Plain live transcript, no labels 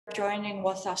joining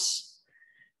with us.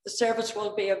 The service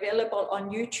will be available on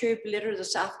YouTube later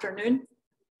this afternoon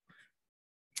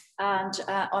and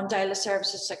on dial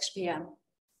service at 6 p.m.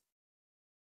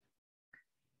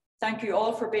 Thank you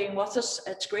all for being with us.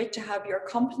 It's great to have your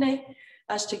company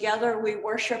as together we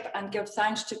worship and give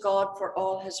thanks to God for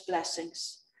all his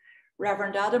blessings.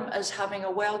 Reverend Adam is having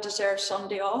a well-deserved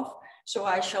Sunday off, so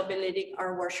I shall be leading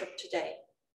our worship today.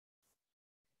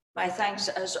 My thanks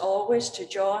as always to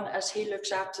John as he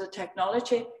looks after the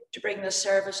technology to bring this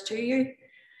service to you.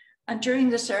 And during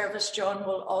the service, John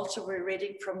will also be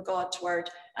reading from God's word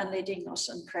and leading us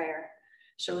in prayer.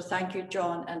 So thank you,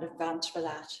 John, in advance for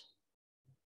that.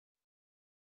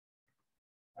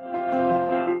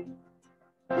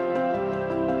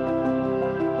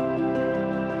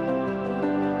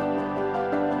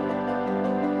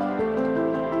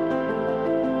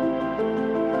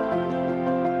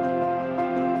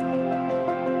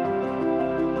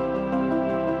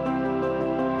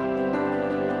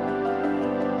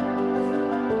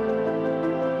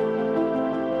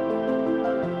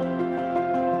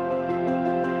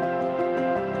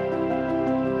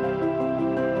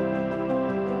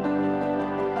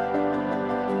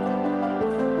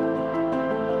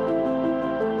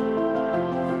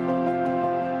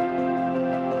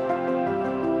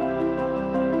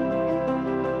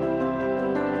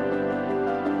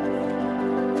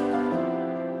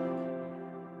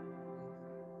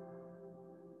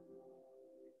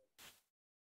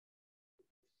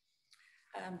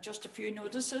 Just a few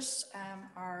notices.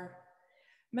 Our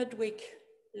midweek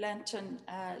Lenten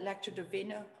Lectio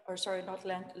Divina, or sorry, not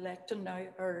Lenten now,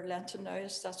 or Lenten now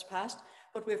as that's passed,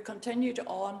 but we've continued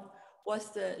on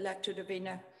with the Lectio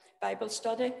Divina Bible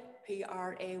study,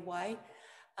 PRAY,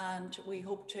 and we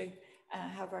hope to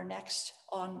have our next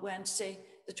on Wednesday,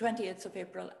 the 28th of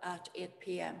April at 8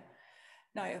 p.m.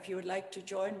 Now, if you would like to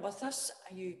join with us,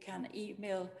 you can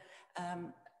email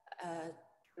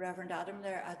Reverend Adam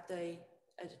there at the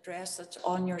address that's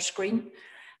on your screen,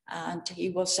 and he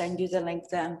will send you the link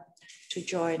then to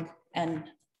join in.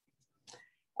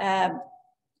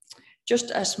 Just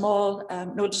a small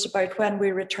notice about when we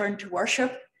return to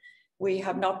worship. We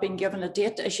have not been given a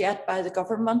date as yet by the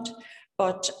government,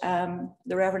 but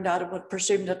the Reverend Adam would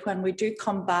presume that when we do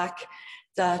come back,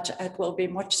 that it will be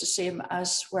much the same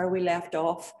as where we left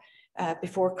off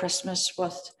before Christmas,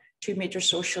 with 2 meters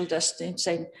social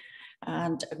distancing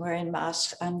and wearing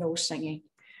masks and no singing.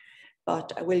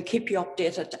 But we'll keep you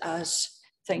updated as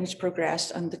things progress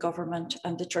and the government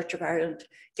and the Church of Ireland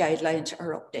guidelines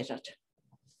are updated.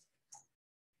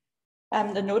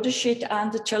 The notice sheet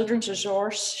and the children's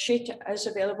resource sheet is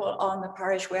available on the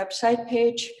parish website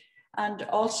page, and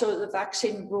also the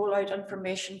vaccine rollout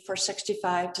information for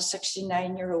 65 to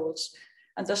 69-year-olds.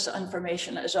 And this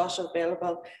information is also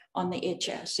available on the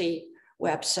HSE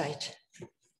website.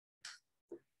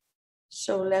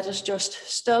 So let us just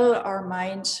still our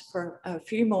minds for a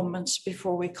few moments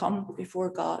before we come before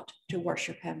God to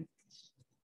worship him.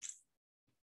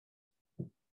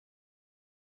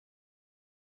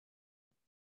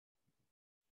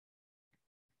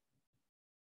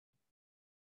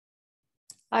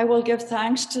 I will give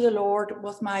thanks to the Lord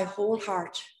with my whole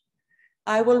heart.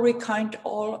 I will recount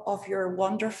all of your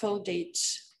wonderful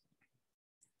deeds.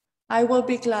 I will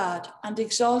be glad and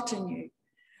exult in you.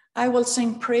 I will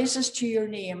sing praises to your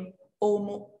name,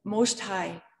 O Most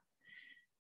High.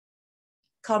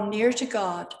 Come near to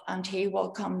God, and he will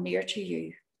come near to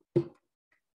you.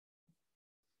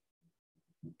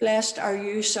 Blessed are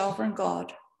you, sovereign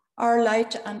God, our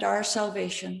light and our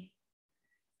salvation.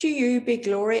 To you be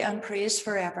glory and praise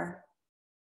forever.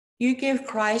 You gave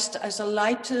Christ as a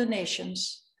light to the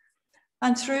nations,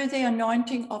 and through the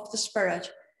anointing of the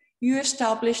Spirit, you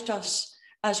established us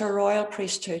as a royal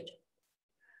priesthood.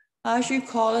 As you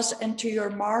call us into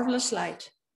your marvelous light,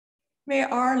 may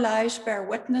our lives bear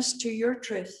witness to your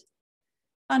truth,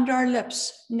 and our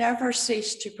lips never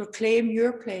cease to proclaim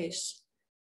your praise.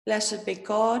 Blessed be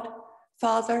God,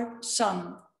 Father,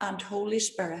 Son, and Holy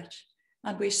Spirit.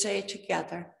 And we say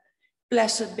together,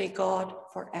 blessed be God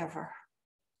forever.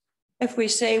 If we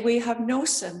say we have no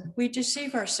sin, we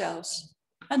deceive ourselves,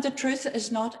 and the truth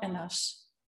is not in us.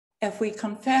 If we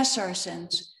confess our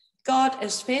sins, God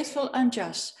is faithful and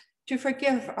just to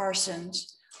forgive our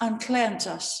sins and cleanse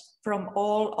us from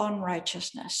all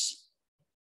unrighteousness.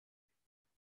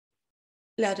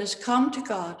 Let us come to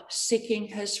God seeking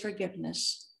his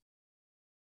forgiveness.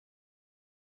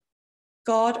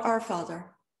 God our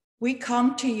Father, we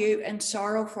come to you in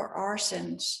sorrow for our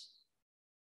sins,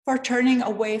 for turning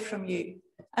away from you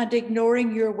and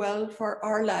ignoring your will for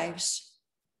our lives.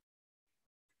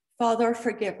 Father,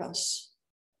 forgive us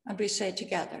And we say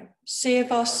together,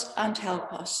 save us and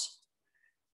help us.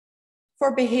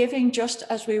 For behaving just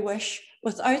as we wish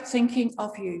without thinking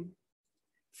of you.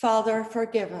 Father,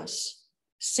 forgive us,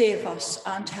 save us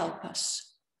and help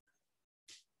us.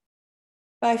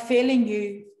 By failing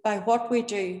you, by what we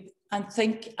do and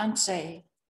think and say.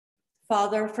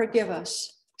 Father, forgive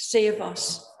us, save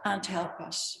us and help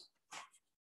us.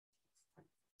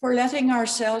 For letting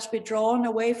ourselves be drawn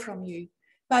away from you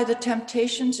by the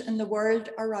temptations in the world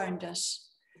around us.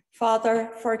 Father,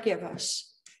 forgive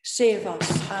us, save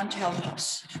us and help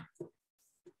us.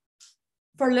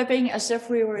 For living as if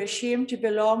we were ashamed to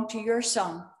belong to your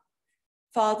Son.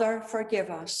 Father, forgive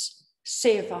us,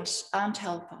 save us and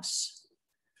help us.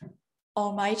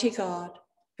 Almighty God,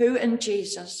 who in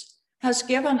Jesus has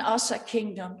given us a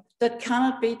kingdom that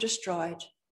cannot be destroyed,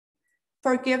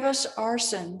 forgive us our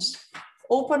sins,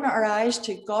 open our eyes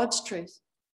to God's truth,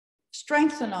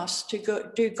 strengthen us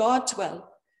to do God's will,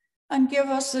 and give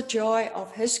us the joy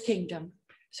of his kingdom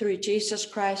through Jesus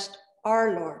Christ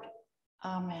our Lord.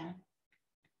 Amen.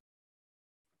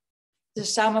 The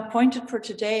psalm appointed for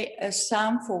today is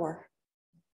Psalm 4.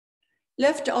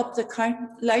 Lift up the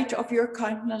light of your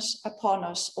countenance upon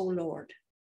us, O Lord.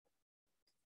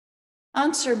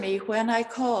 Answer me when I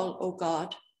call, O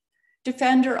God,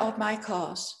 defender of my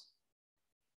cause.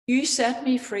 You set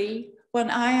me free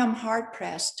when I am hard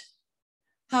pressed.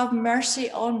 Have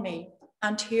mercy on me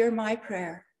and hear my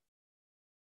prayer.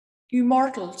 You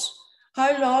mortals,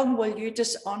 how long will you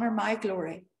dishonor my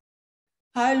glory?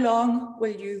 How long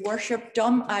will you worship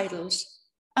dumb idols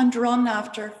and run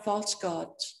after false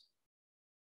gods?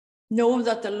 Know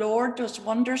that the Lord does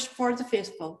wonders for the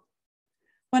faithful.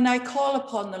 When I call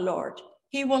upon the Lord,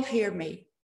 he will hear me.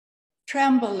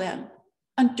 Tremble then,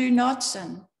 and do not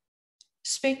sin.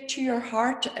 Speak to your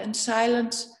heart in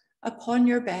silence upon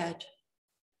your bed.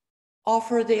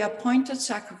 Offer the appointed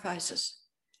sacrifices,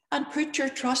 and put your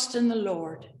trust in the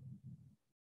Lord.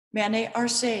 Many are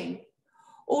saying,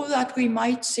 oh, that we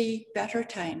might see better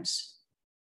times.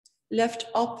 Lift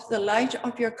up the light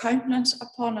of your countenance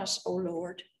upon us, O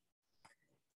Lord.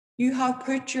 You have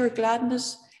put your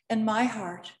gladness in my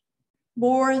heart,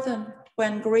 more than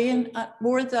grain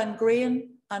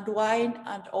and wine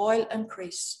and oil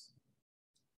increase.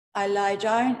 I lie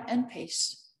down in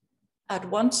peace. At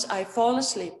once I fall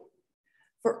asleep,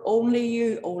 for only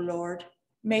you, O Lord,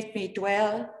 make me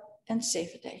dwell in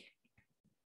safety.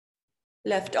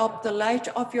 Lift up the light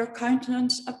of your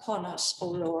countenance upon us, O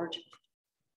Lord.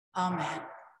 Amen.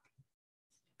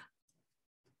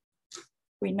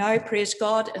 We now praise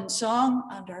God in song,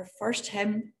 and our first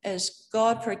hymn is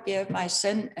God Forgive My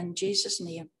Sin in Jesus'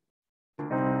 Name.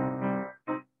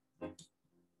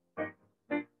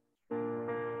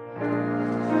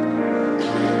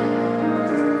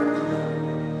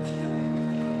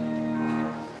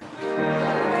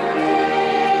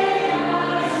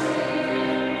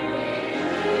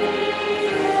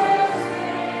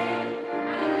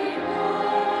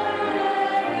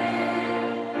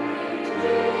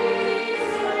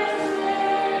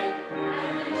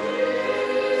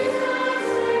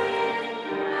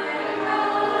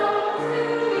 Oh,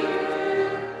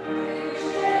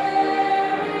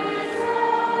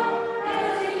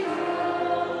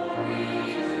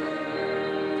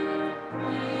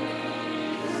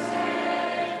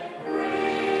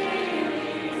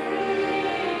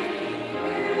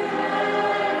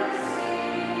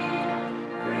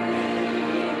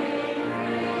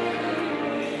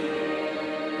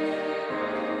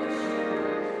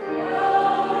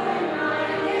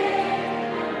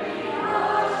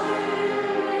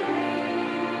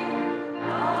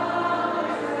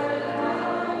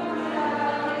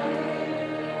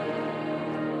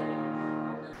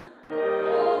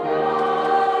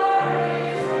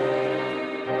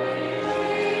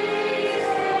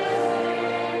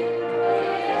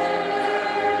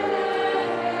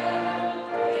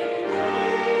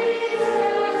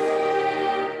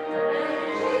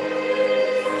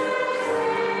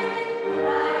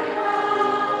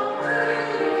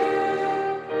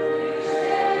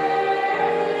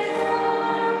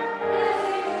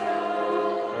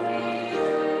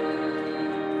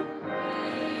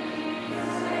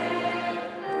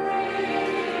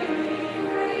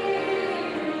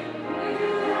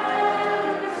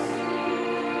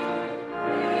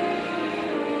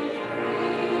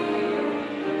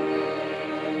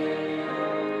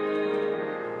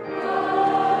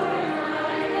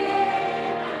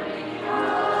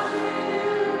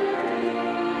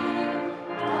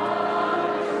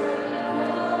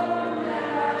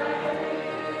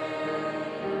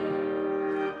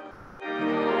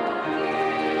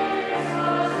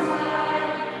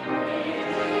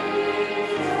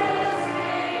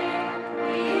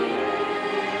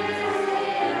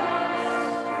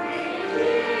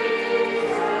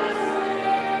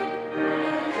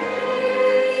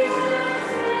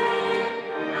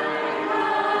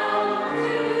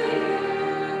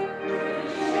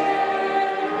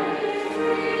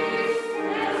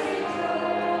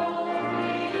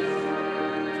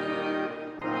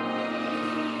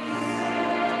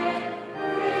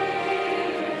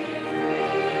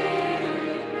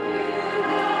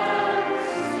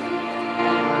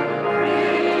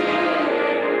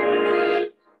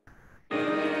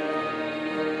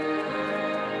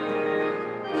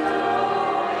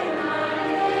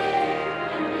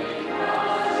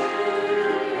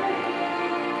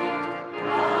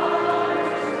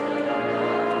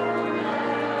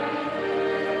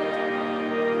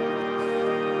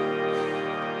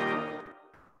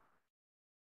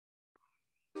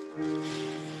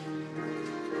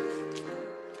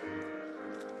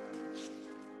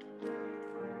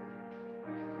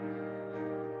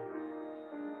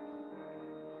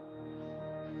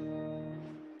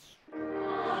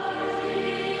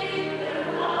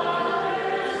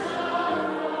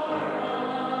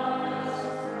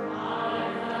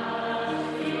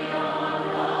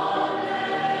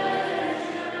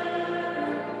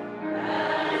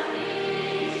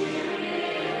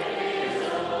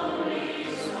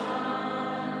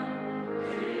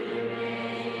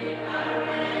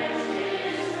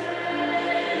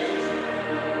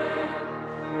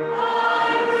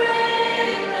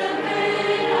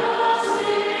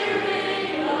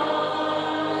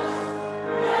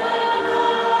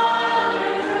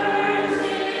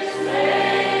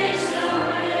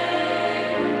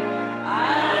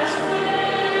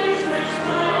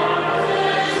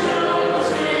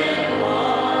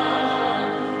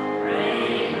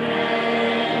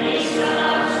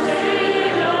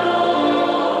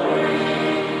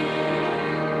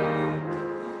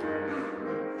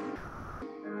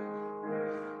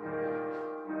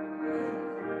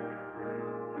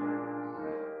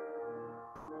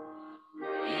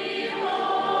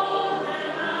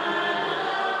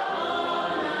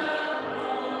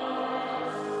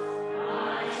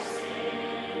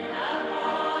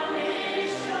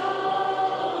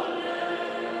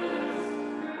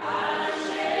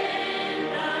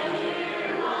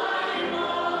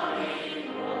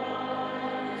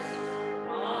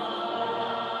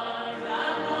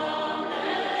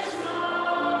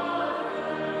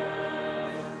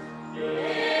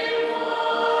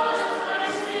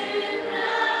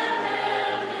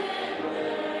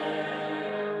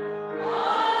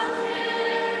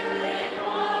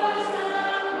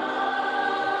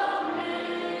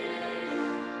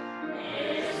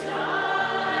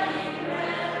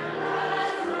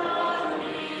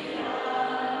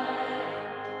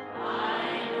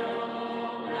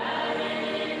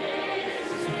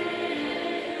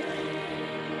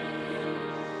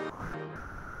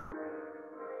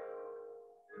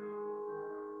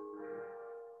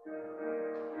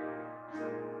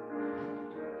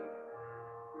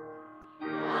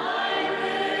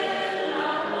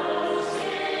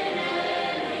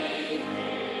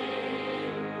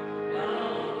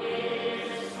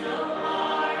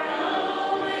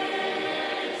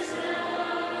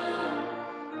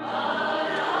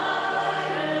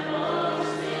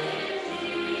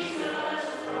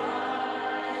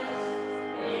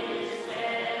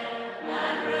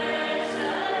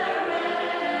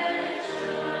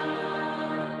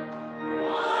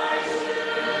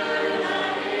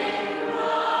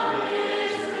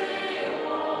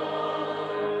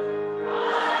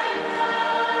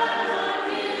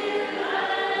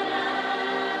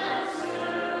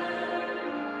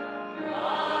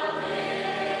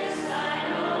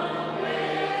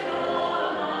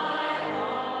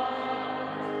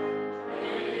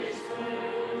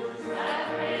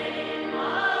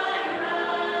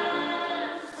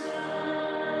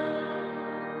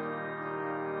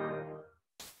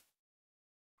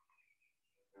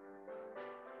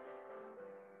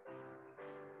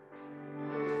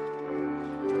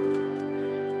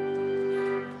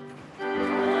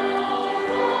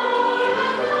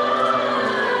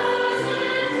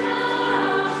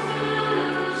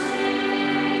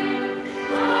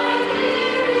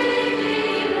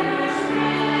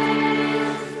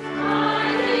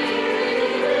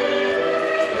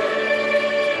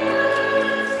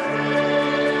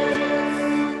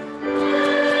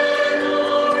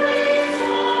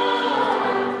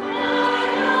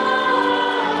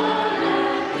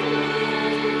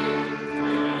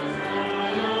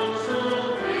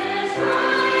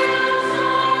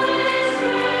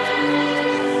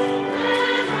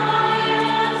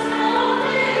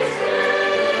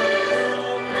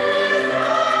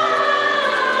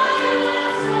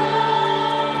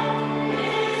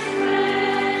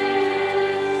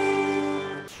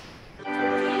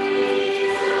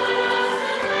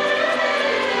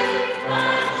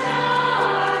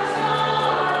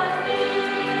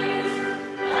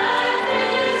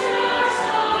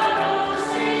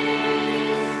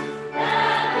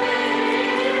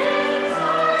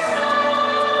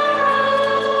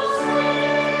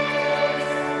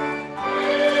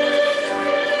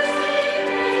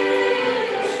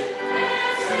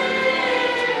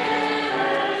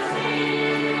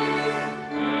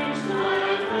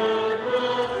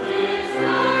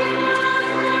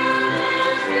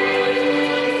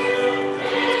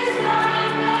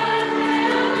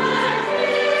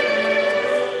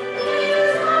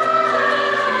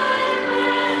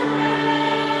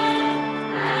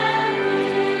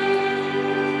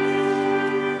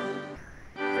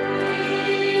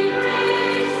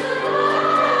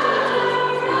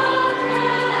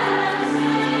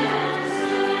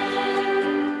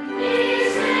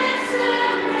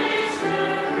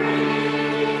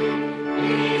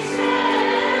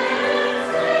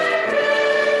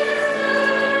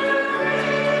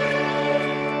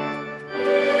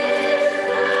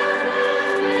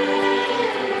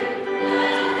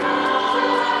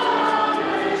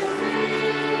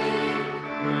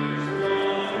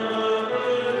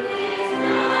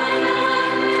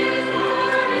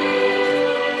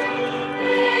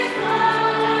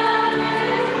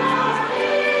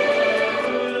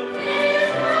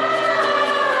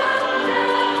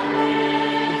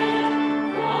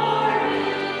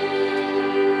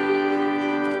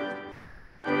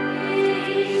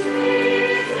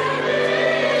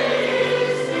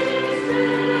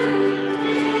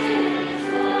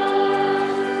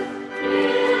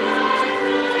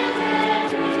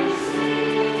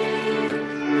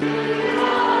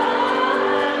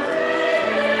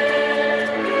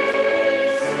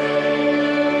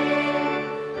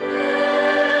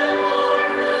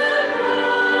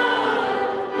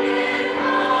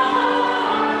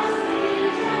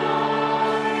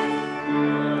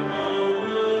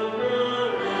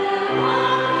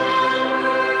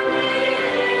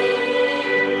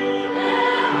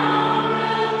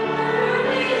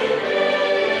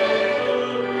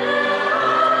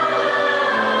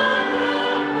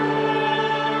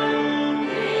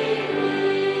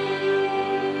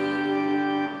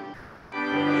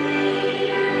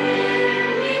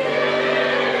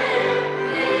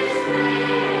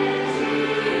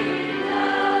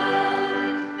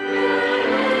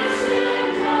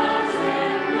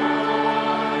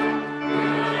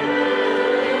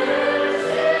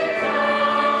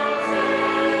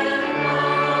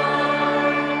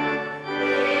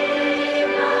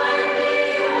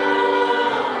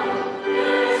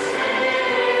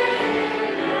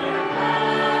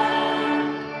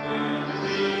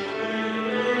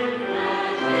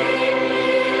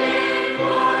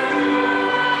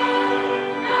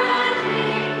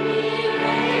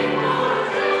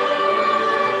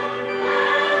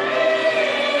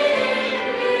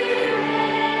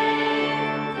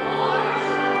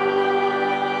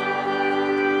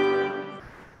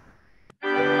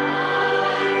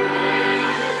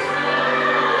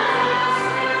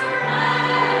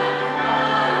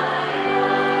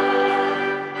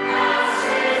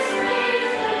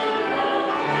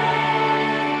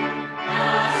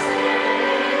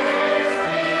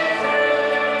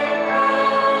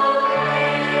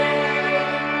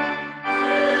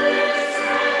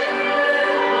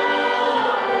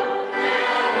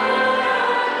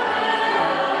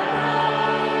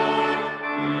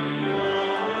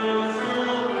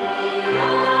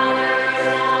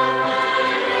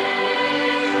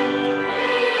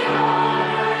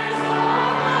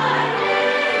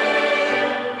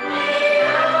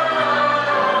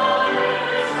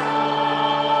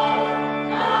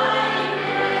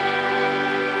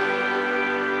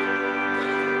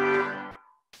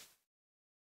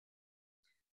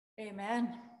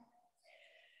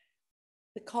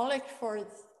 The collect for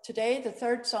today, the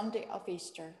third Sunday of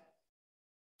Easter.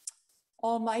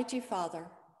 Almighty Father,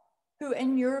 who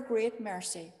in your great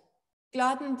mercy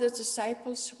gladdened the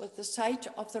disciples with the sight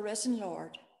of the risen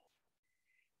Lord,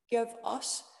 give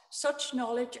us such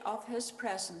knowledge of his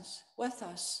presence with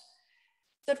us,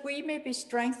 that we may be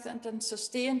strengthened and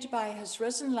sustained by his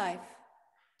risen life,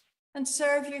 and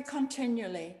serve you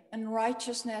continually in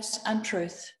righteousness and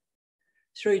truth.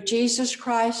 Through Jesus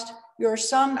Christ, your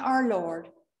Son, our Lord,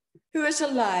 who is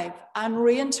alive and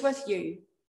reigns with you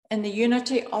in the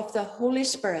unity of the Holy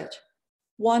Spirit,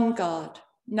 one God,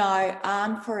 now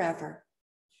and forever.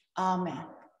 Amen.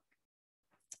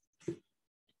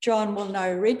 John will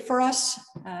now read for us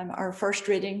our first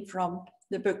reading from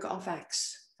the book of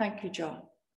Acts. Thank you, John.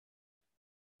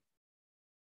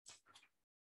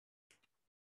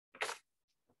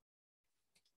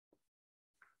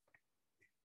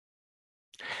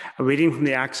 A reading from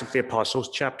the Acts of the Apostles,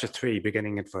 chapter 3,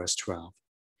 beginning at verse 12.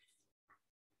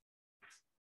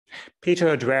 Peter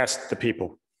addressed the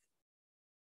people.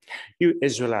 You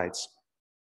Israelites,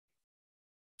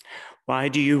 why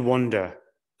do you wonder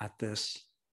at this?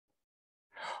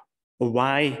 Or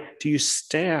why do you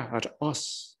stare at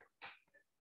us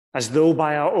as though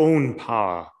by our own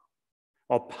power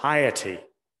or piety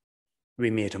we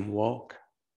made him walk?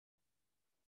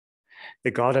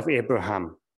 The God of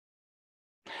Abraham,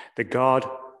 the God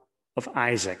of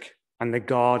Isaac, and the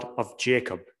God of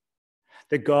Jacob,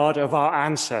 the God of our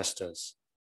ancestors,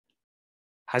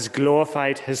 has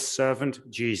glorified his servant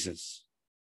Jesus,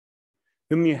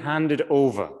 whom you handed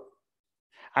over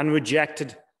and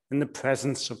rejected in the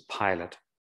presence of Pilate,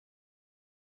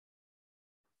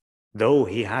 though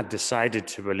he had decided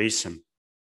to release him.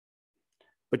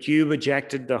 But you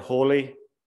rejected the holy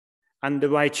and the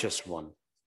righteous one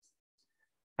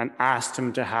and asked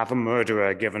him to have a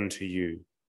murderer given to you.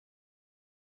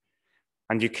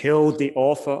 And you killed the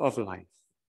author of life,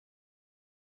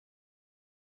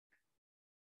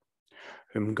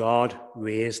 whom God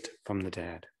raised from the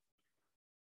dead.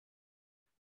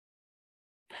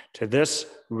 To this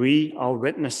we are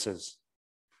witnesses,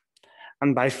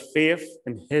 and by faith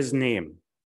in his name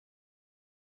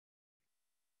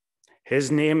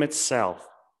itself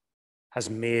has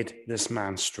made this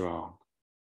man strong,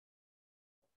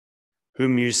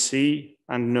 whom you see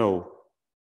and know.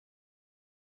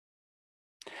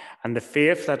 And the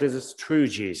faith that is through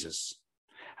Jesus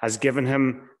has given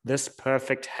him this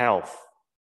perfect health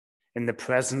in the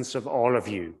presence of all of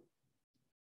you.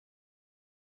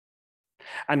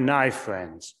 And now,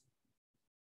 friends,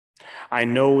 I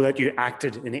know that you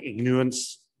acted in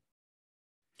ignorance,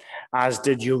 as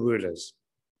did your rulers.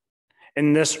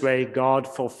 In this way, God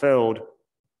fulfilled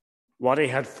what he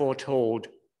had foretold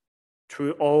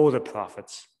through all the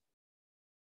prophets,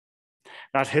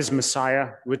 that his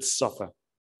Messiah would suffer.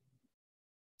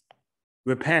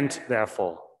 Repent,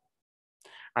 therefore,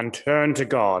 and turn to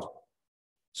God,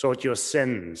 so that your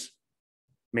sins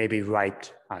may be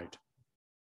wiped out.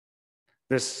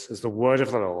 This is the word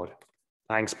of the Lord.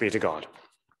 Thanks be to God.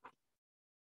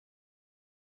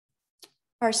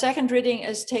 Our second reading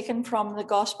is taken from the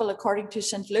Gospel according to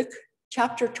St. Luke,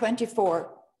 chapter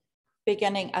 24,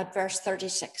 beginning at verse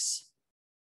 36.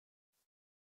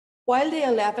 While the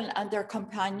 11 and their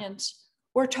companions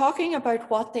were talking about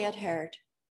what they had heard,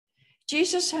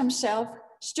 Jesus himself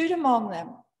stood among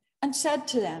them and said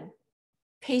to them,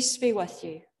 "Peace be with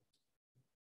you."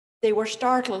 They were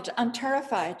startled and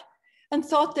terrified and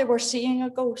thought they were seeing a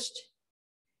ghost.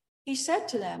 He said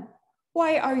to them,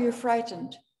 "Why are you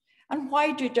frightened? And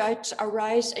why do doubts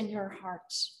arise in your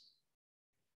hearts?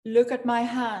 Look at my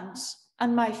hands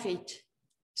and my feet.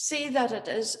 See that it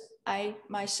is I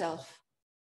myself.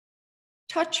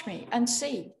 Touch me and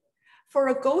see, for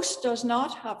a ghost does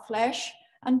not have flesh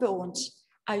and bones,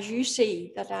 as you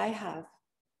see that I have."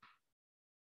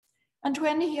 And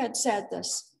when he had said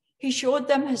this, he showed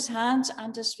them his hands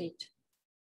and his feet.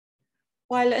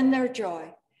 While in their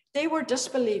joy, they were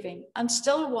disbelieving and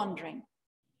still wondering.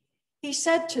 He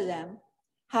said to them,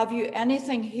 "Have you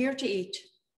anything here to eat?"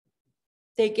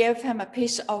 They gave him a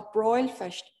piece of broiled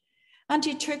fish, and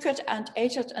he took it and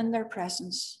ate it in their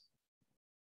presence.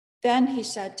 Then he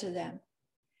said to them,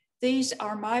 "These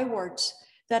are my words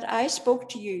that I spoke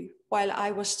to you while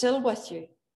I was still with you,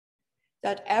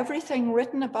 that everything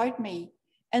written about me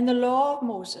in the law of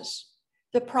Moses,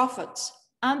 the prophets,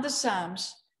 and the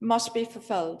Psalms must be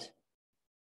fulfilled."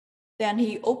 Then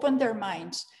he opened their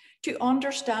minds to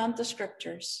understand the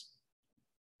scriptures.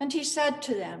 And he said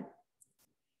to them,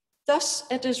 "Thus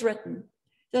it is written,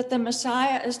 that the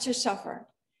Messiah is to suffer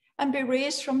and be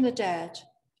raised from the dead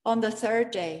on the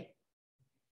third day,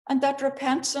 and that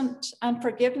repentance and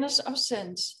forgiveness of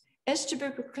sins is to be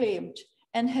proclaimed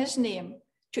in his name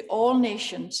to all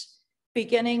nations,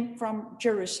 beginning from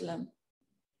Jerusalem.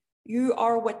 You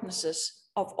are witnesses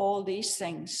of all these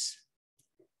things.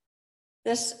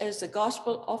 This is the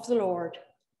gospel of the Lord.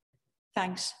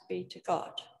 Thanks be to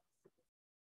God.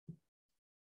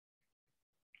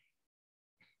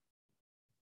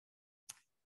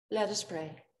 Let us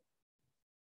pray.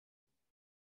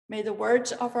 May the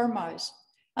words of our mouths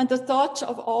and the thoughts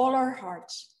of all our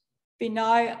hearts be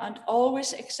now and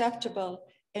always acceptable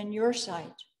in your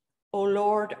sight, O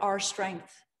Lord, our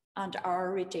strength and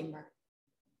our Redeemer.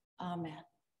 Amen.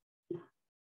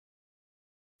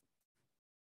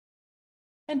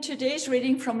 In today's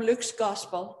reading from Luke's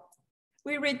Gospel,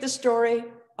 we read the story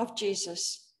of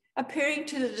Jesus appearing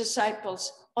to the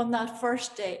disciples on that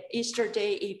first day, Easter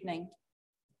Day evening.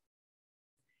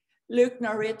 Luke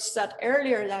narrates that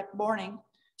earlier that morning,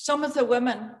 some of the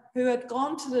women who had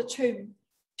gone to the tomb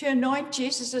to anoint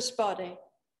Jesus' body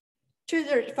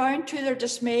found to their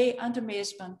dismay and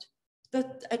amazement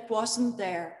that it wasn't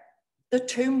there. The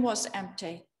tomb was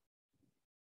empty.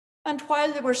 And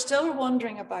while they were still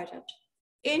wondering about it,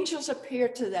 angels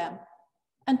appeared to them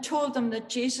and told them that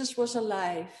Jesus was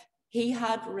alive. He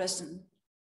had risen.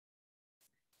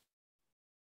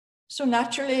 So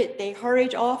naturally, they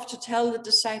hurried off to tell the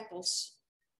disciples,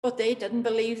 but they didn't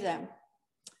believe them.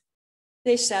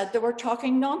 They said they were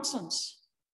talking nonsense.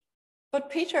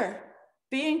 But Peter,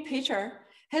 being Peter,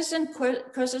 his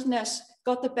inquisitiveness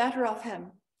got the better of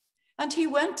him, and he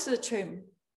went to the tomb,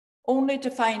 only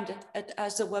to find it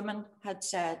as the women had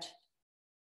said.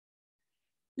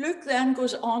 Luke then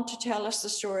goes on to tell us the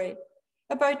story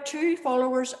about two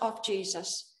followers of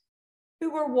Jesus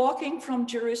who were walking from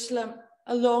Jerusalem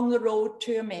along the road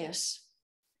to Emmaus.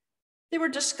 They were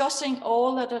discussing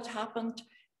all that had happened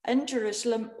in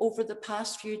Jerusalem over the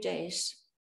past few days.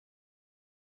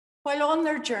 While on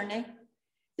their journey,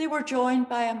 they were joined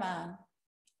by a man,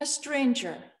 a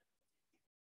stranger,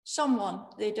 someone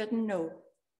they didn't know.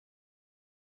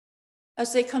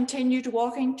 As they continued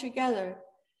walking together,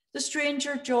 the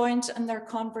stranger joins in their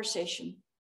conversation,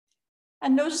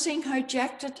 and noticing how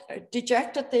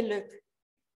dejected they look,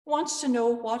 wants to know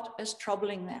what is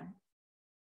troubling them.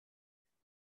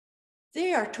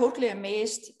 They are totally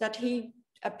amazed that he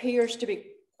appears to be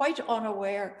quite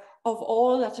unaware of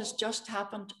all that has just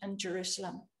happened in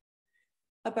Jerusalem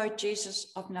about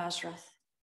Jesus of Nazareth,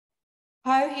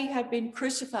 how he had been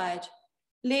crucified,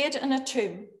 laid in a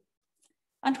tomb,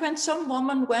 and when some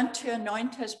woman went to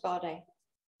anoint his body,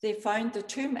 they found the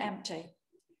tomb empty,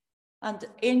 and the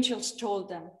angels told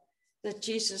them that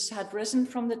Jesus had risen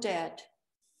from the dead.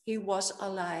 He was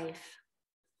alive.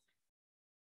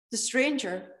 The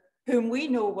stranger, whom we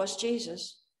know was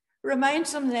Jesus,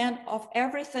 reminds them then of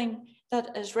everything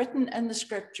that is written in the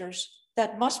scriptures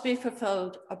that must be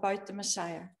fulfilled about the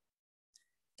Messiah,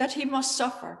 that he must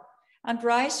suffer and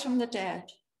rise from the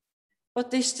dead, but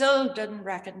they still didn't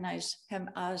recognize him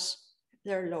as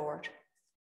their Lord.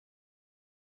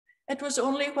 It was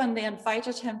only when they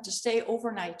invited him to stay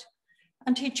overnight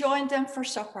and he joined them for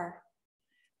supper,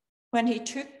 when he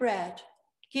took bread,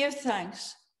 gave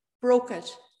thanks, broke it,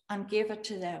 and gave it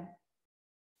to them.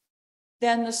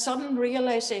 Then the sudden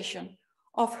realization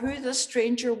of who the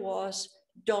stranger was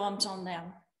dawned on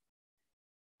them.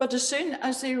 But as soon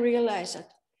as they realized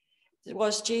it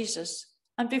was Jesus,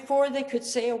 and before they could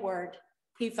say a word,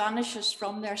 he vanishes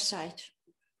from their sight.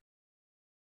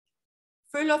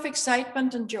 Full of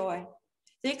excitement and joy,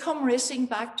 they come racing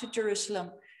back to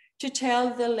Jerusalem to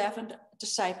tell the 11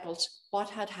 disciples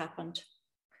what had happened,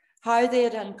 how they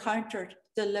had encountered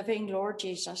the living Lord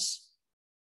Jesus.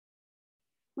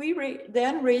 We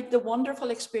then read the wonderful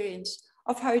experience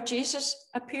of how Jesus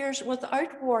appears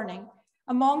without warning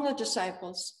among the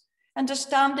disciples and is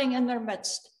standing in their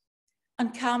midst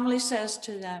and calmly says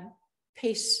to them,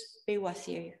 "Peace be with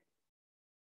you."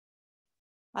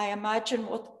 I imagine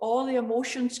with all the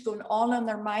emotions going on in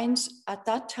their minds at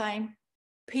that time,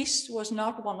 peace was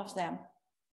not one of them.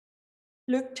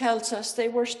 Luke tells us they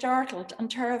were startled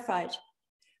and terrified,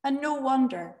 and no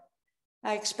wonder.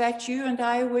 I expect you and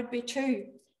I would be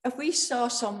too if we saw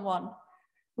someone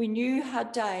we knew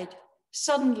had died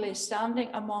suddenly standing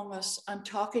among us and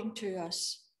talking to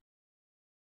us.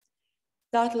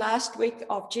 That last week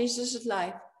of Jesus'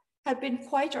 life had been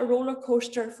quite a roller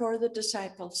coaster for the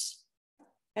disciples.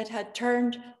 It had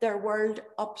turned their world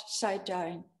upside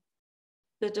down.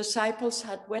 The disciples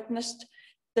had witnessed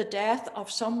the death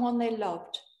of someone they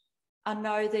loved, and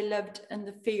now they lived in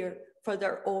the fear for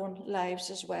their own lives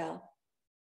as well.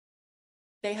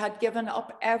 They had given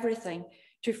up everything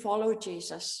to follow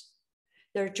Jesus,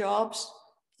 their jobs,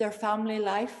 their family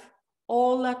life,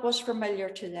 all that was familiar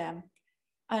to them,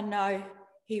 and now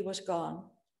he was gone.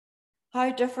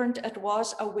 How different it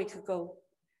was a week ago,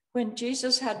 when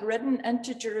Jesus had ridden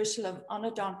into Jerusalem on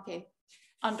a donkey,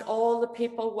 and all the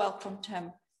people welcomed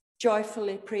him,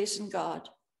 joyfully praising God.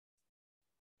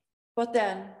 But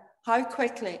then, how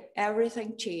quickly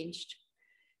everything changed.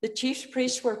 The chief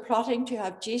priests were plotting to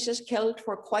have Jesus killed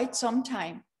for quite some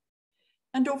time,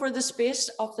 and over the space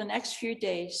of the next few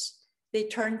days, they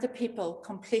turned the people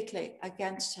completely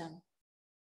against him.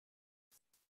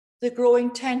 The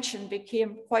growing tension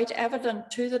became quite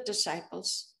evident to the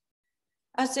disciples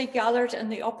as they gathered in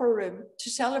the upper room to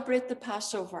celebrate the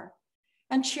Passover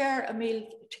and share a meal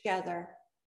together.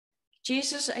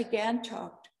 Jesus again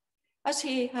talked, as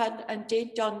he had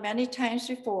indeed done many times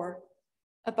before,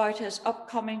 about his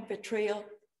upcoming betrayal,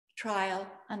 trial,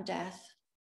 and death.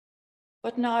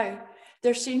 But now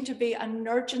there seemed to be an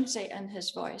urgency in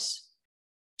his voice,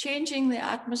 changing the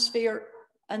atmosphere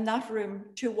in that room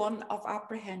to one of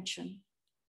apprehension.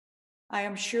 I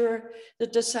am sure the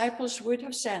disciples would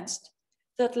have sensed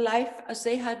that life as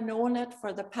they had known it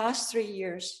for the past 3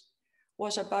 years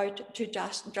was about to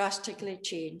drastically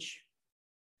change.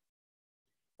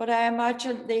 But I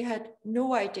imagine they had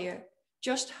no idea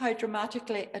just how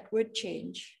dramatically it would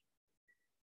change.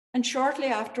 And shortly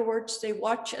afterwards, they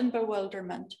watch in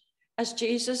bewilderment as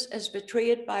Jesus is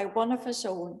betrayed by one of his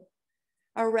own,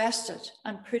 arrested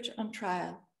and put on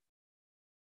trial.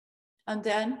 And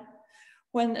then,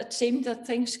 when it seemed that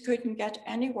things couldn't get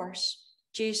any worse,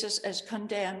 Jesus is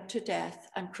condemned to death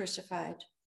and crucified.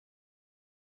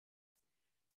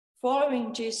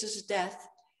 Following Jesus' death,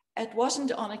 it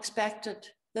wasn't unexpected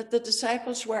that the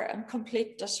disciples were in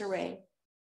complete disarray.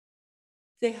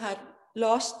 They had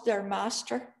lost their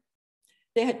master.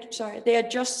 They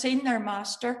had just seen their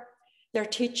master, their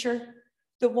teacher,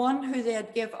 the one who they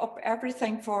had given up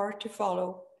everything for to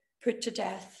follow, put to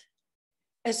death.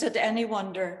 Is it any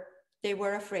wonder they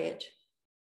were afraid?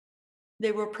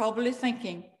 They were probably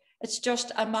thinking, it's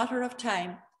just a matter of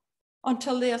time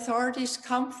until the authorities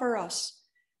come for us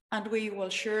and we will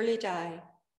surely die.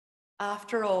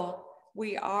 After all,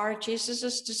 we are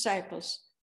Jesus' disciples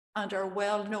and are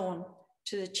well known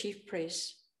to the chief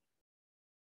priests.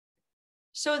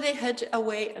 So they hid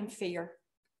away in fear,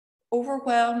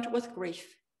 overwhelmed with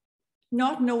grief,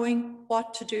 not knowing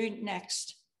what to do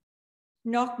next,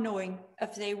 not knowing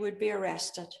if they would be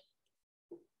arrested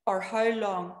or how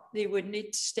long they would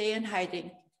need to stay in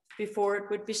hiding before it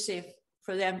would be safe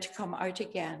for them to come out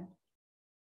again.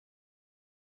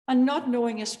 And not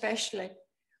knowing especially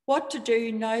what to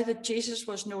do now that Jesus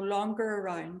was no longer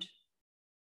around.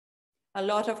 A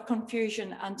lot of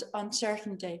confusion and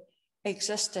uncertainty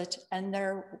existed in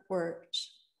their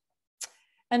words.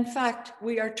 In fact,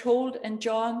 we are told in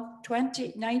John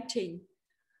 20:19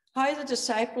 how the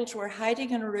disciples were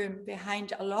hiding in a room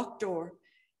behind a locked door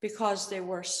because they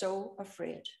were so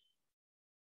afraid.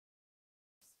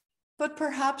 But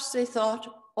perhaps they thought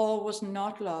all was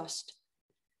not lost.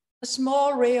 A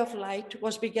small ray of light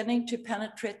was beginning to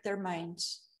penetrate their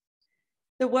minds.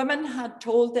 The women had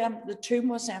told them the tomb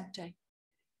was empty,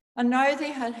 and now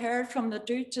they had heard from the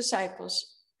two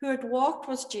disciples who had walked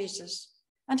with Jesus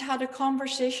and had a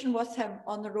conversation with him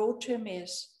on the road to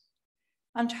Emmaus,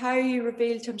 and how he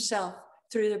revealed himself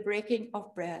through the breaking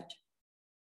of bread.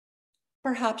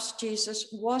 Perhaps Jesus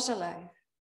was alive.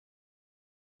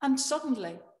 And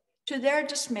suddenly, to their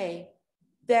dismay,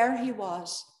 there he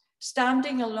was,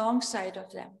 standing alongside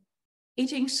of them,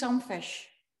 eating some fish,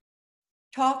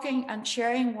 talking and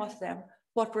sharing with them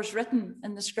what was written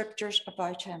in the scriptures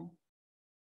about him.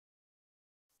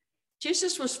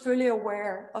 Jesus was fully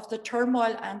aware of the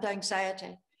turmoil and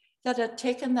anxiety that had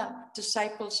taken the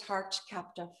disciples' hearts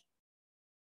captive.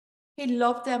 He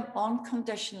loved them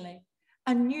unconditionally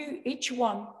and knew each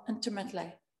one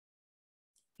intimately.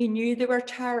 He knew they were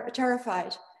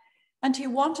terrified, and he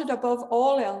wanted above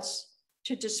all else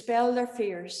to dispel their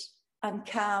fears and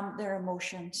calm their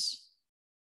emotions.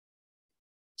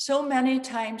 So many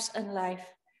times in life,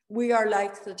 we are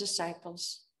like the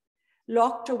disciples,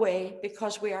 locked away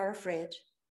because we are afraid.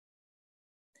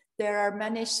 There are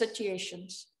many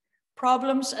situations,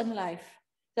 problems in life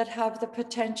that have the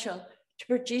potential to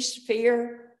produce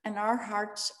fear in our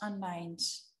hearts and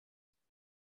minds.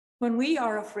 When we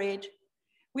are afraid,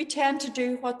 we tend to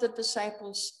do what the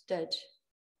disciples did.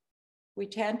 We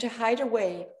tend to hide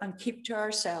away and keep to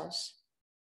ourselves.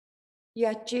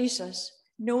 Yet Jesus,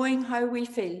 knowing how we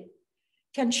feel,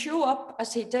 can show up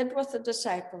as he did with the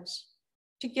disciples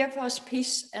to give us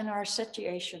peace in our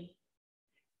situation.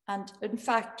 And in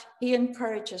fact, he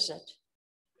encourages it.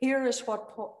 Here is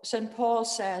what St. Paul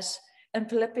says in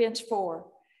Philippians 4,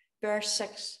 verse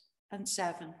 6 and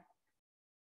 7.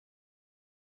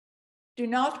 Do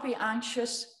not be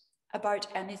anxious about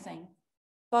anything,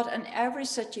 but in every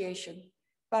situation,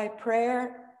 by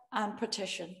prayer and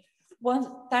petition,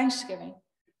 thanksgiving,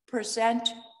 present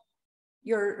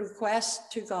your requests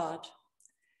to God.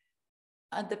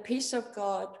 And the peace of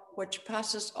God, which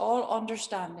passes all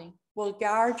understanding, will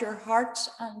guard your hearts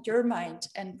and your minds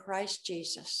in Christ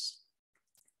Jesus.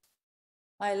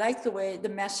 I like the way the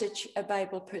Message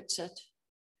Bible puts it.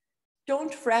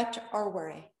 Don't fret or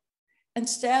worry.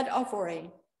 Instead of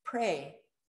worrying, pray.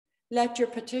 Let your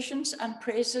petitions and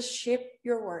praises shape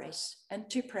your worries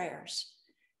into prayers,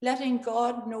 letting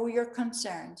God know your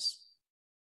concerns.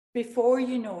 Before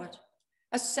you know it,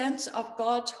 a sense of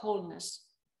God's wholeness,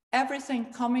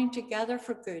 everything coming together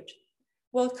for good,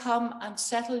 will come and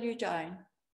settle you down.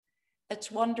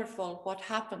 It's wonderful what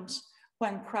happens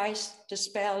when Christ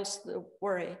dispels the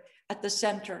worry at the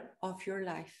center of your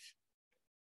life.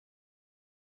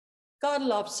 God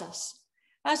loves us,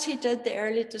 as he did the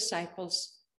early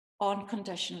disciples,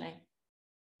 unconditionally,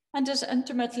 and is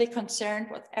intimately concerned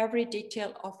with every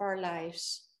detail of our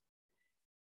lives.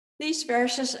 These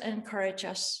verses encourage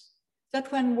us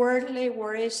that when worldly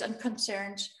worries and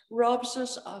concerns robs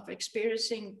us of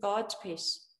experiencing God's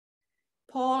peace,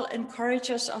 Paul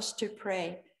encourages us to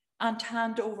pray and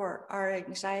hand over our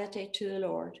anxiety to the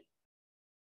Lord,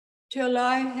 to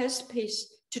allow his peace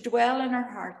to dwell in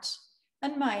our hearts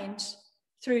and minds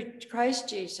through Christ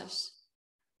Jesus,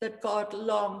 that God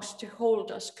longs to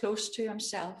hold us close to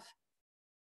himself.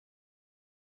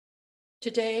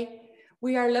 Today,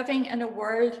 we are living in a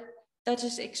world that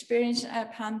is experiencing a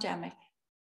pandemic.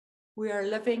 We are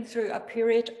living through a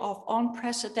period of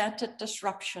unprecedented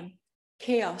disruption,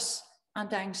 chaos,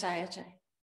 and anxiety.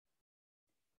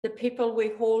 The people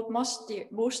we hold most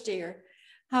dear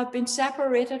have been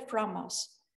separated from us,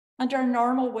 and our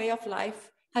normal way of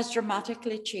life has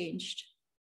dramatically changed.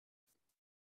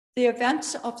 The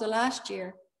events of the last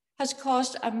year has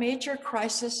caused a major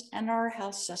crisis in our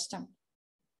health system,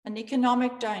 an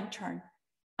economic downturn,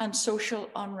 and social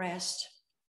unrest.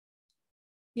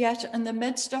 Yet in the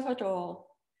midst of it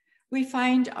all, we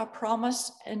find a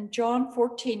promise in John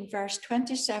 14, verse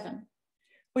 27,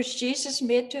 which Jesus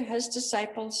made to his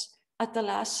disciples at the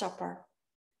Last Supper,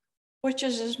 which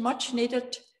is as much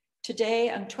needed today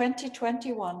in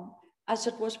 2021 as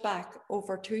it was back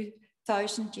over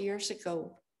 2,000 years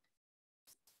ago.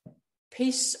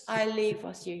 Peace I leave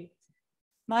with you.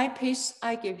 My peace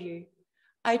I give you.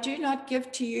 I do not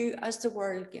give to you as the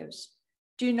world gives.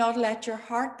 Do not let your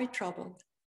heart be troubled,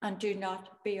 and do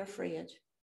not be afraid.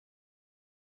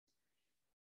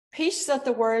 Peace that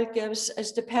the world gives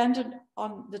is dependent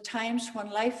on the times when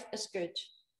life is good,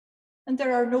 and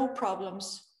there are no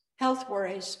problems, health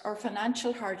worries, or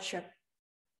financial hardship,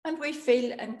 and we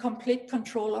feel in complete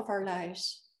control of our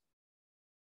lives.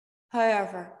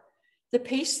 However, the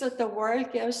peace that the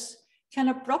world gives can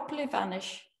abruptly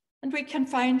vanish, and we can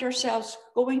find ourselves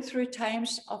going through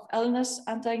times of illness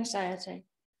and anxiety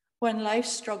when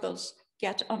life's struggles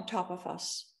get on top of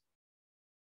us.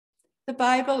 The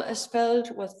Bible is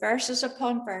filled with verses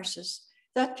upon verses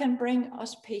that can bring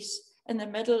us peace in the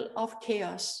middle of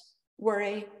chaos,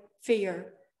 worry,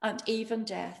 fear, and even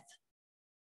death.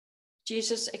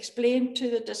 Jesus explained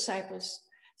to the disciples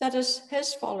that as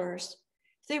his followers,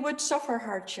 they would suffer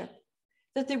hardship,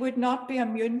 that they would not be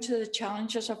immune to the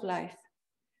challenges of life,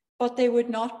 but they would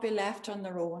not be left on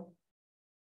their own.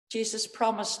 Jesus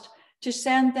promised to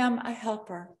send them a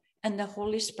helper in the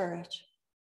Holy Spirit.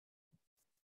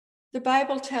 The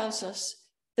Bible tells us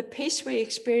the peace we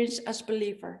experience as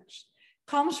believers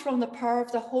comes from the power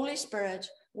of the Holy Spirit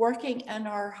working in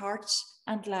our hearts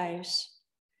and lives.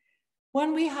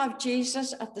 When we have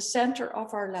Jesus at the center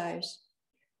of our lives,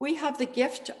 we have the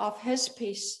gift of his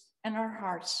peace in our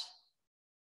hearts.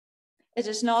 It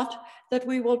is not that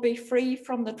we will be free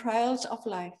from the trials of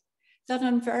life that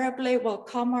invariably will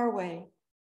come our way,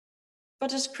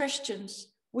 but as Christians,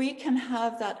 we can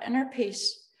have that inner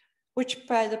peace which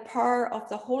by the power of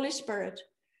the Holy Spirit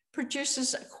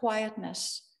produces a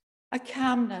quietness, a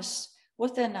calmness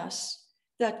within us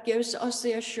that gives us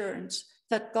the assurance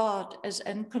that God is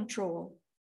in control.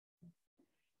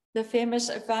 The famous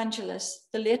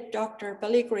evangelist, the late Dr.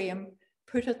 Billy Graham,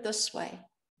 put it this way: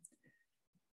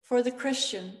 for the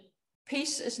Christian,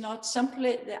 peace is not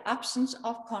simply the absence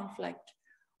of conflict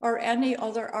or any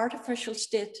other artificial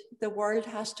state the world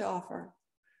has to offer.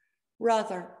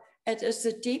 Rather, it is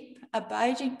the deep,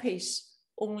 abiding peace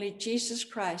only Jesus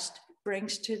Christ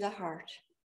brings to the heart.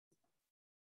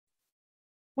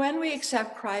 When we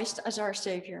accept Christ as our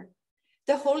Savior,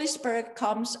 the Holy Spirit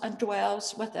comes and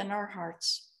dwells within our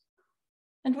hearts.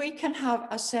 and we can have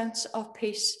a sense of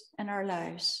peace in our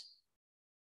lives.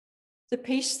 The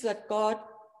peace that God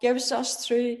gives us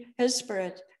through his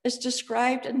Spirit is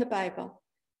described in the Bible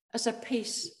as a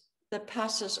peace that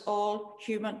passes all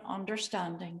human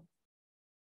understanding.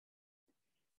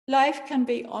 Life can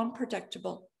be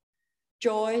unpredictable.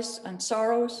 Joys and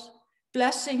sorrows,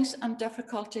 blessings and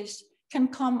difficulties can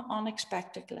come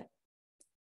unexpectedly.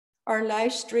 Our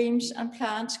life's dreams and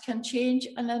plans can change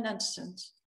in an instant.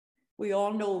 We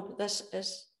all know this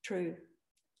is true.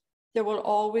 There will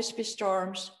always be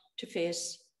storms to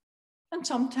face, and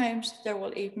sometimes there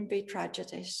will even be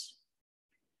tragedies.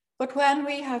 But when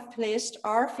we have placed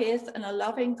our faith in a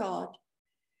loving God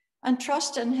and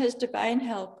trust in his divine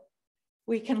help,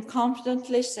 we can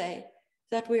confidently say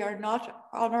that we are not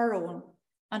on our own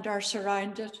and are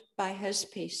surrounded by his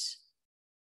peace.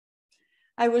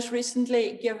 I was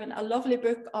recently given a lovely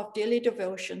book of daily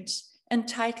devotions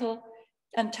entitled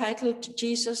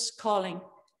Jesus Calling,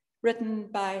 written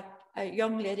by a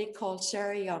young lady called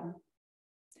Sarah Young.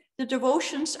 The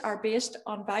devotions are based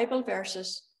on Bible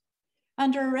verses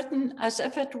and are written as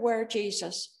if it were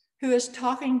Jesus who is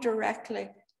talking directly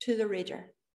to the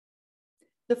reader.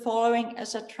 The following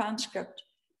is a transcript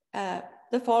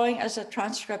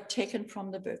taken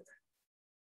from the book.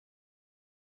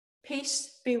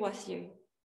 Peace be with you.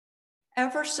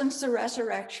 Ever since the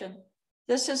resurrection,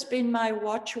 this has been my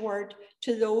watchword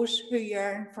to those who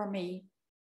yearn for me.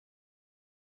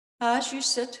 As you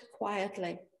sit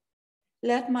quietly,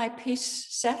 let my peace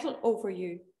settle over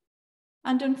you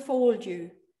and enfold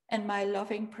you in my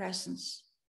loving presence.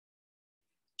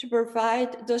 To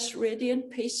provide this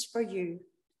radiant peace for you,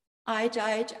 I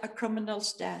died a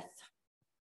criminal's death.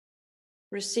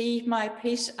 Receive my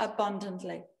peace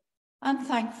abundantly and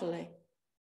thankfully.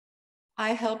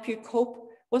 I help you cope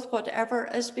with whatever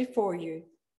is before you.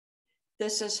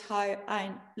 This is how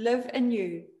I live in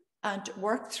you and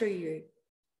work through you.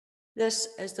 This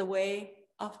is the way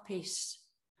of peace.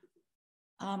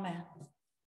 Amen.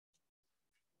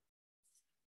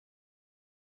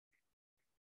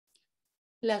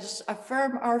 Let us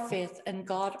affirm our faith in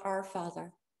God our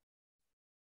Father.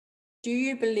 Do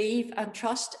you believe and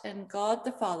trust in God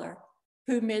the Father,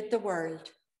 who made the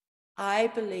world? I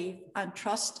believe and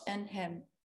trust in him.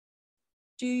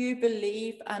 Do you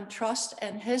believe and trust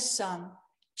in his Son,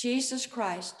 Jesus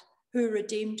Christ, who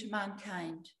redeemed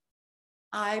mankind?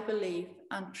 I believe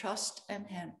and trust in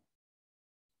him.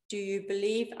 Do you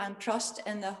believe and trust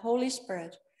in the Holy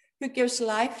Spirit, who gives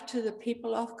life to the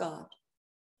people of God?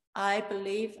 I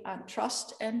believe and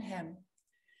trust in him.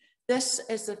 This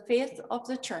is the faith of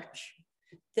the Church.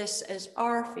 This is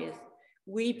our faith.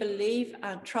 We believe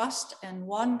and trust in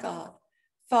one God,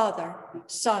 Father,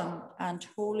 Son, and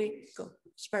Holy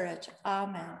Spirit.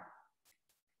 Amen.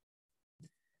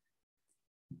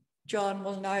 John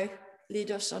will now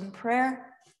lead us in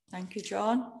prayer. Thank you,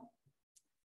 John.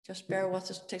 Just bear with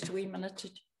us. It takes a wee minute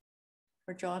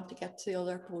for John to get to the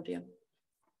other podium.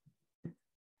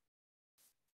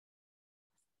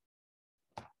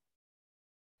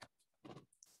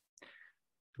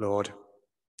 Lord,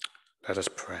 let us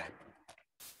pray.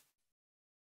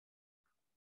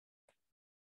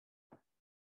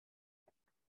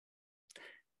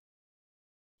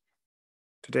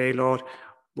 Today, Lord,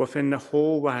 within the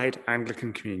whole wide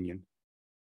Anglican Communion,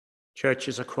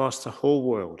 churches across the whole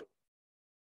world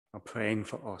are praying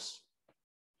for us,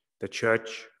 the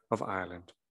Church of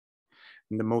Ireland,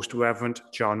 and the Most Reverend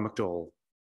John McDowell,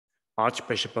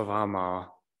 Archbishop of Armagh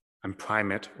and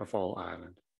Primate of all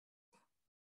Ireland.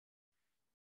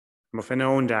 And within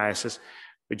our own diocese,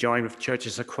 we join with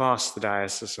churches across the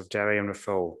Diocese of Derry and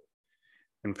Raphoe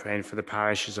in praying for the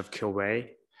parishes of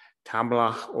Kilway,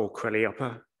 Tamblach O'Quilly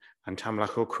Upper and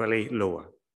Tamblach O'Quilly Lower.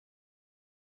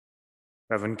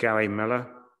 Reverend Gary Miller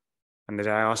and the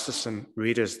diocesan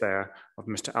readers there of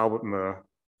Mr. Albert Moore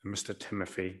and Mr.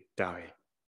 Timothy Dowie.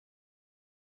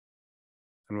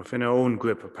 And within our own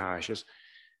group of parishes,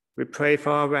 we pray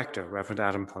for our rector, Reverend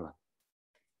Adam Pullen.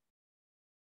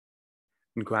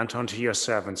 And grant unto your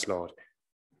servants, Lord,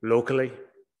 locally,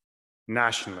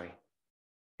 nationally,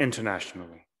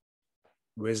 internationally,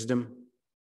 wisdom,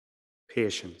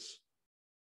 patience,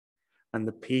 and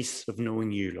the peace of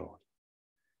knowing you, Lord,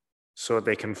 so that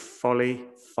they can fully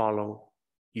follow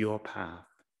your path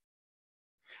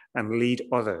and lead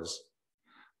others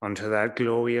onto that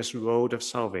glorious road of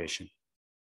salvation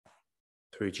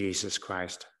through Jesus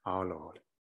Christ our Lord.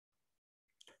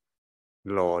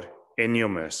 Lord, in your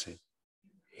mercy,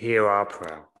 hear our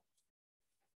prayer.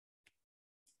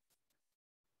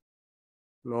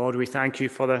 Lord, we thank you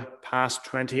for the past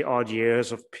 20-odd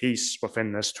years of peace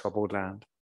within this troubled land.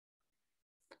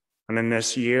 And in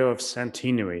this year of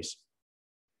centenaries,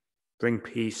 bring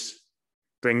peace,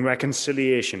 bring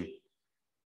reconciliation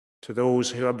to those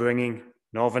who are bringing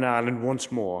Northern Ireland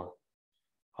once more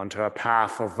onto a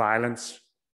path of violence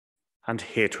and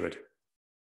hatred.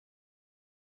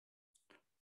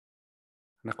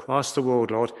 And across the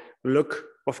world, Lord, look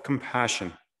with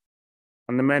compassion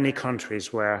on the many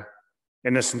countries where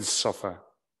innocents suffer,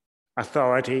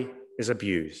 authority is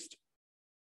abused,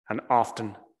 and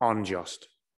often unjust.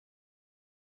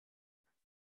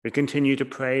 We continue to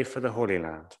pray for the Holy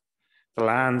Land, the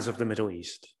lands of the Middle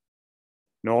East,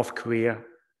 North Korea,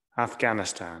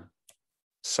 Afghanistan,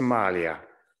 Somalia,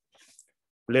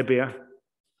 Libya,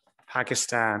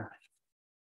 Pakistan,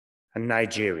 and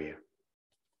Nigeria.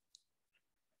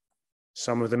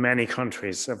 Some of the many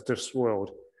countries of this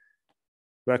world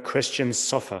where Christians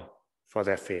suffer for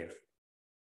their faith,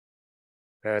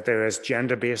 where there is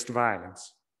gender-based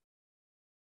violence,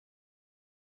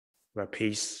 where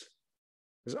peace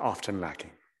is often lacking.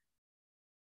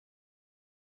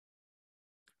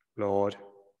 Lord,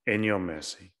 in your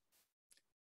mercy,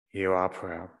 hear our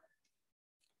prayer.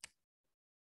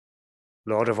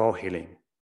 Lord of all healing,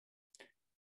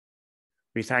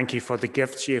 we thank you for the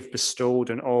gifts you have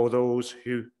bestowed on all those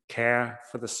who care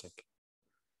for the sick,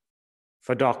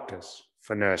 for doctors,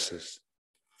 for nurses,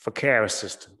 for care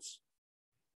assistants,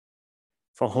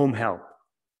 for home help,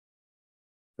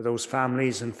 for those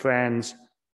families and friends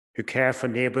who care for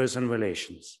neighbors and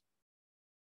relations,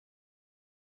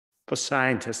 for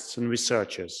scientists and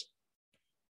researchers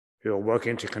who are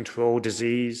working to control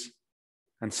disease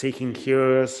and seeking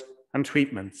cures and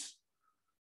treatments.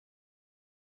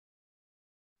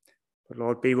 But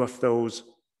Lord, be with those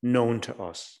known to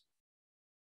us,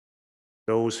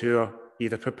 those who are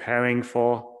either preparing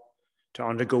to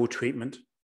undergo treatment,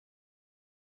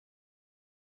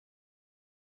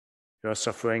 who are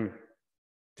suffering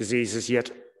diseases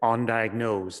yet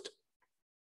undiagnosed,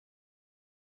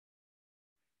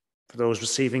 for those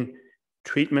receiving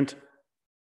treatment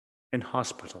in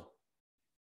hospital,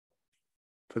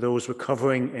 for those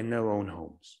recovering in their own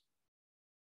homes.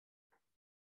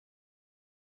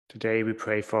 Today we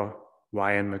pray for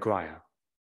Ryan Maguire,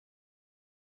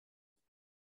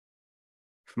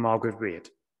 for Margaret Reid,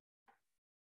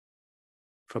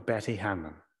 for Betty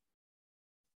Hanlon,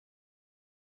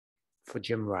 for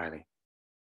Jim Riley,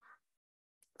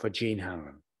 for Jean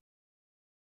Hanlon,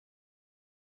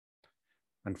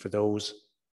 and for those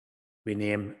we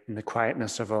name in the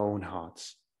quietness of our own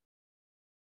hearts.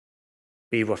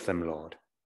 Be with them, Lord.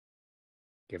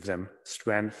 Give them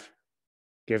strength,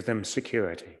 give them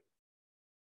security,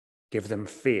 give them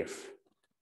faith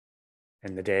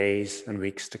in the days and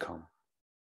weeks to come.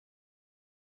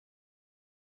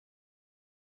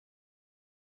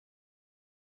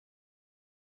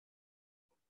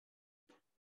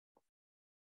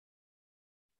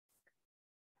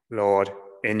 Lord,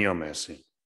 in your mercy,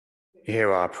 hear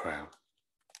our prayer.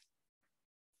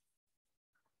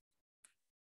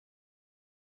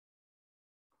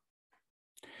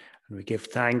 And we give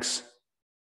thanks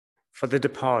for the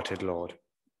departed, Lord,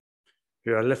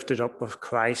 who are lifted up with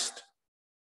Christ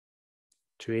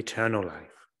to eternal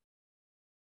life.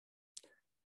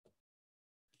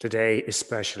 Today,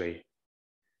 especially,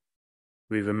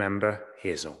 we remember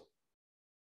Hazel.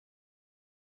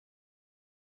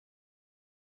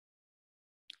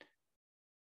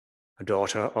 A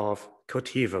daughter of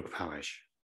Cotivog Parish.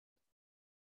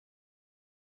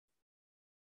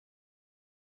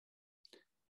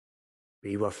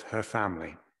 Be with her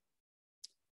family,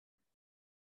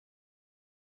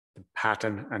 the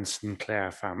Patton and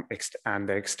Sinclair and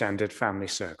the extended family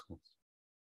circle,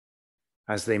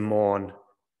 as they mourn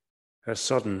her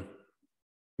sudden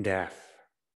death.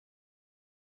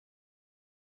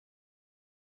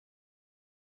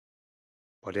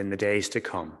 But in the days to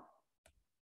come,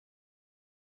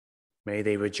 may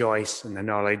they rejoice in the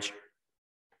knowledge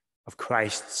of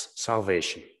Christ's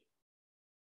salvation,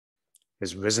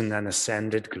 his risen and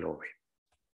ascended glory.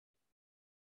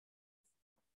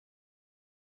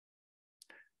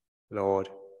 Lord,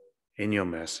 in your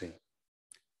mercy,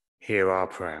 hear our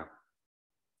prayer.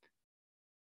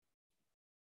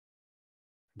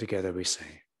 Together we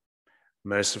say,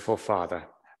 merciful Father,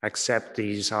 accept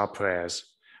these our prayers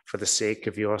for the sake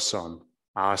of your Son,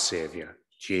 our Savior,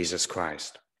 Jesus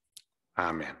Christ.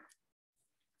 Amen.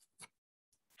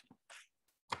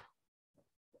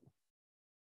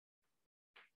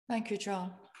 Thank you,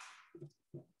 John.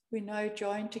 We now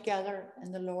join together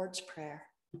in the Lord's Prayer.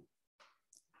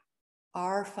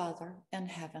 Our Father in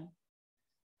heaven,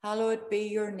 hallowed be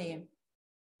your name.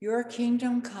 Your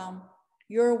kingdom come,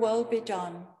 your will be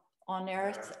done on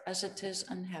earth as it is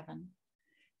in heaven.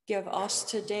 Give us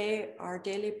today our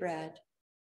daily bread.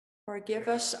 Forgive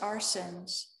us our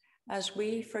sins, as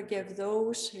we forgive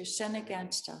those who sin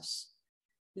against us.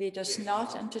 Lead us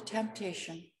not into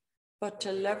temptation, but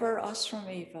deliver us from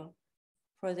evil.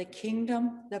 For the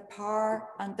kingdom, the power,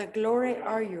 and the glory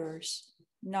are yours,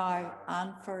 now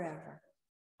and forever.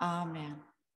 Amen.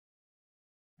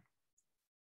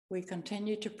 We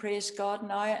continue to praise God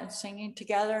now and singing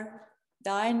together,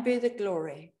 Thine be the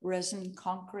glory, risen,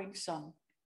 conquering Son.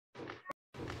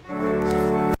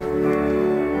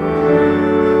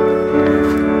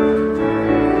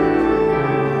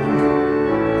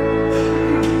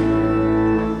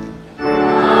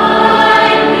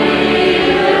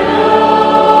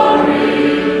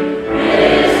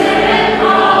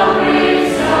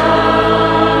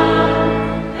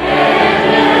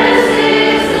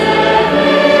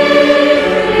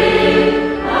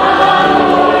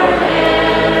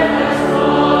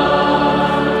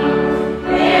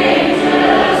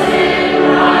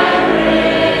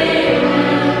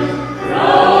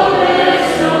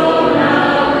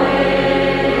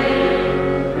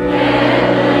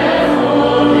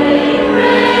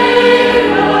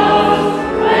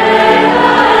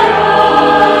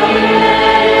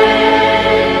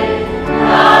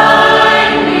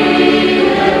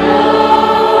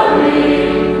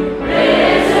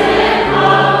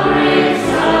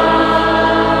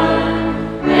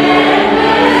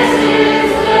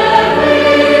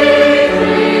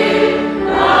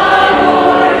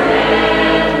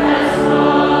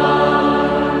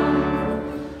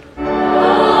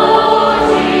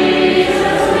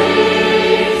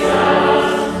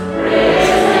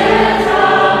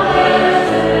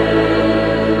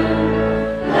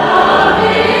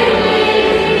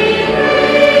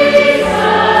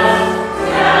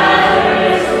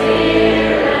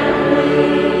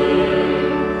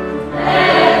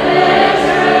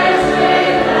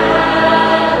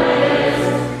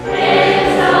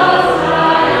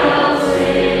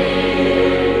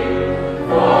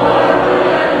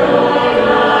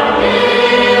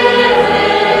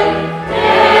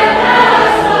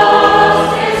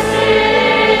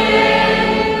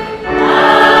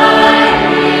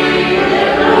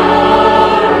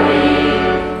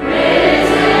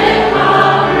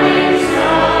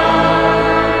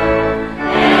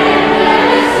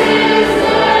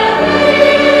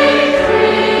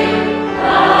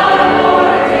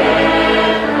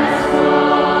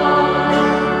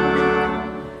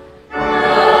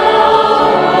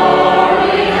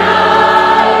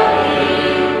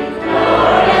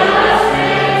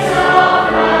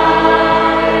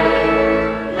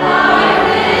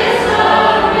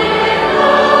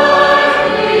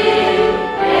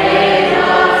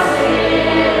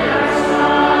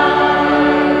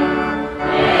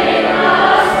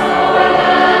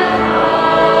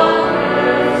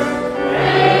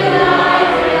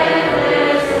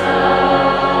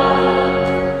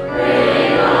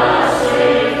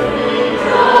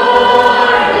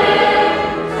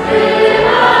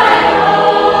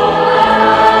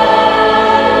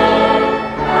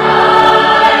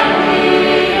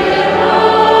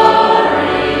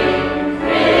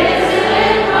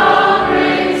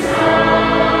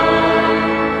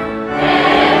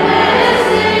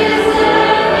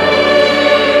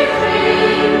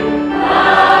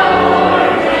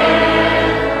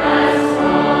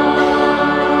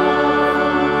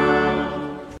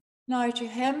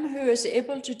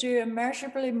 To do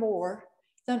immeasurably more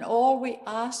than all we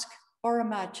ask or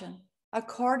imagine,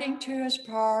 according to his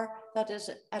power that is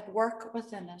at work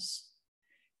within us.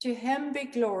 To him be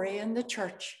glory in the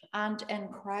church and in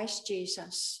Christ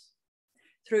Jesus,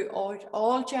 throughout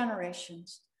all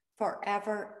generations,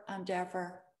 forever and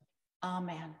ever.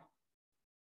 Amen.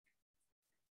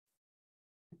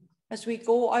 As we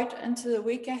go out into the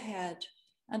week ahead,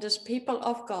 and as people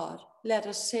of God, let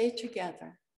us say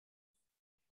together,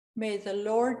 may the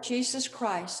Lord Jesus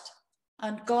Christ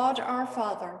and God our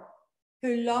Father,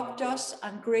 who loved us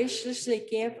and graciously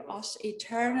gave us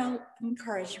eternal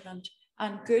encouragement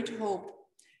and good hope,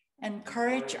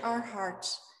 encourage our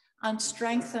hearts and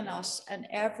strengthen us in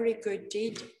every good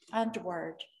deed and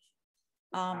word.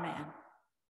 Amen.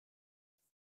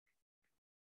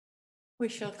 We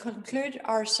shall conclude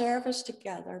our service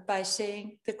together by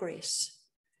saying the grace.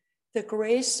 The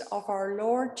grace of our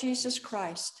Lord Jesus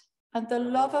Christ, and the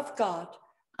love of God,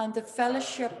 and the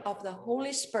fellowship of the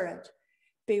Holy Spirit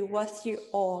be with you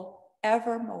all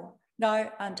evermore, now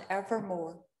and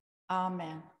evermore.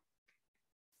 Amen.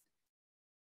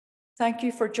 Thank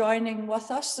you for joining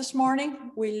with us this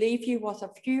morning. We leave you with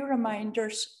a few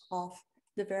reminders of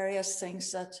the various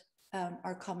things that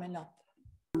are coming up.